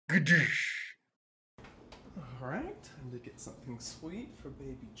Alright, time to get something sweet for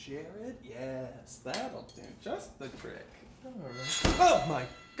baby Jared. Yes, that'll do just the trick. Alright. Oh my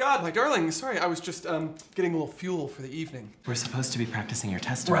god, my darling. Sorry, I was just getting a little fuel for the evening. We're supposed to be practicing your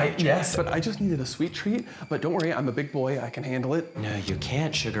testimony. Right, yes, but I just needed a sweet treat. But don't worry, I'm a big boy, I can handle it. No, you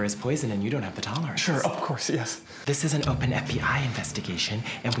can't. Sugar is poison and you don't have the tolerance. Sure, of course, yes. This is an open FBI investigation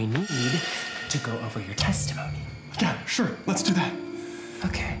and we need to go over your testimony. Yeah, sure, let's do that.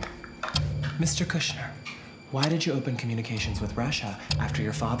 Okay. Mr. Kushner, why did you open communications with Russia after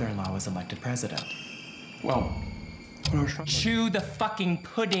your father-in-law was elected president? Well, what I was trying to... Chew the fucking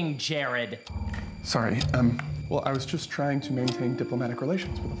pudding, Jared. Sorry, well, I was just trying to maintain diplomatic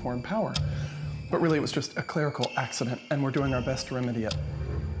relations with a foreign power. But really, it was just a clerical accident, and we're doing our best to remedy it.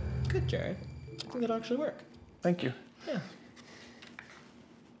 Good, Jared. I think it'll actually work. Thank you. Yeah.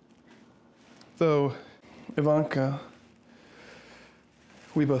 Though, Ivanka,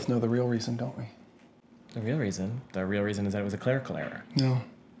 we both know the real reason, don't we? The real reason is that it was a clerical error. No.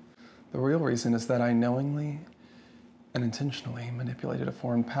 The real reason is that I knowingly and intentionally manipulated a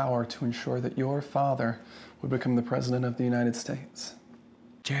foreign power to ensure that your father would become the president of the United States.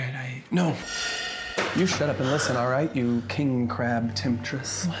 Jared, No. You shut up and listen, all right, you king crab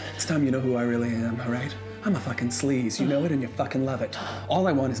temptress. What? It's time you know who I really am, all right? I'm a fucking sleaze, you know it and you fucking love it. All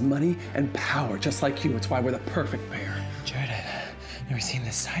I want is money and power, just like you. It's why we're the perfect pair. Jared, I've never seen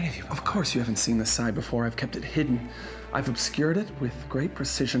this side of you before. Of course you haven't seen this side before. I've kept it hidden. I've obscured it with great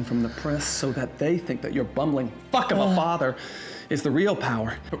precision from the press so that they think that your bumbling fuck of a father is the real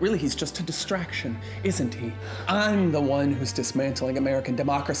power. But really, he's just a distraction, isn't he? I'm the one who's dismantling American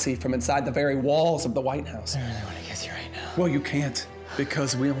democracy from inside the very walls of the White House. I really want to kiss you right now. Well, you can't,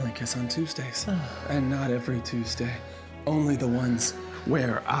 because we only kiss on Tuesdays. And not every Tuesday. Only the ones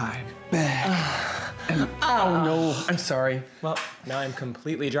where I beg. And oh no, I'm sorry. Well, now I'm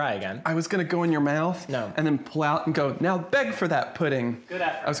completely dry again. I was gonna go in your mouth. No. And then pull out and go, now beg for that pudding. Good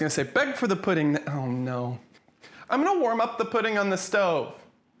effort. I was gonna say, beg for the pudding. Oh no. I'm gonna warm up the pudding on the stove.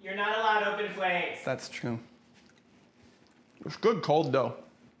 You're not allowed open flames. That's true. It's good cold though.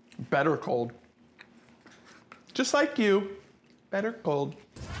 Better cold. Just like you. Better cold.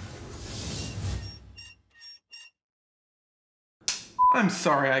 I'm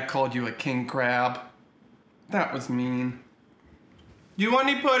sorry I called you a king crab. That was mean. Do you want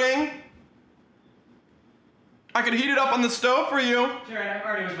any pudding? I could heat it up on the stove for you. Jared, I'm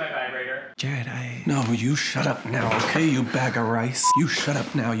already with my vibrator. Jared, No, you shut up now, okay, you bag of rice? You shut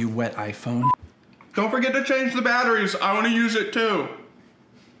up now, you wet iPhone. Don't forget to change the batteries. I want to use it too.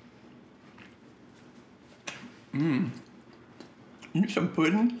 Eat some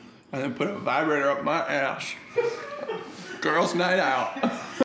pudding and then put a vibrator up my ass. Girls' night out.